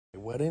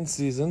Wedding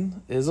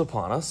season is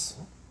upon us,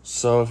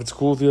 so if it's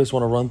cool with you, I just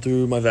want to run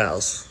through my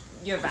vows.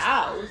 Your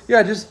vows? Yeah,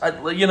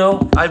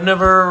 I've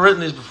never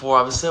written these before.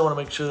 Obviously, I want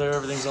to make sure that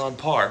everything's on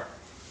par.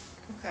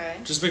 Okay.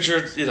 Just make sure,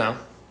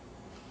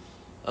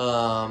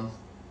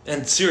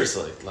 and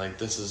seriously,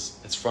 like,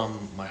 it's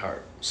from my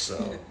heart,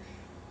 so.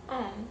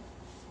 Oh.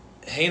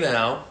 Hey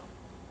now.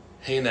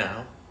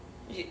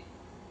 You,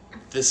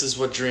 This is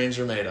what dreams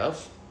are made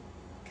of.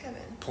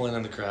 Kevin. Pulling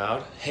in the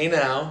crowd. Hey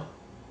now.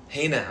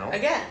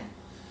 Again.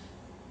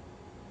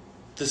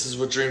 This is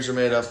what dreams are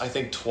made of. I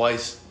think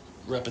twice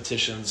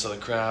repetition, so the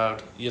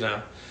crowd,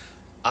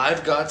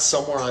 I've got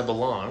somewhere I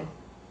belong.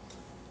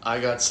 I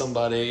got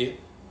somebody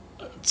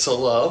to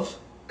love.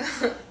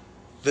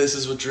 This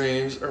is what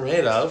dreams are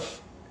made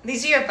of.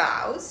 These are your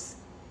vows?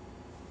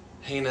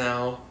 Hey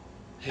now.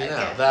 Okay.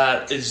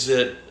 That is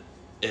it.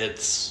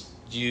 It's,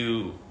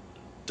 you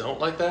don't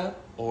like that?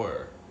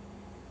 Or?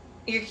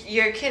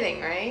 You're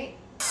kidding, right?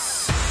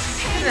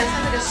 Kevin, that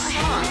sounds like a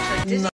song. Like Disney.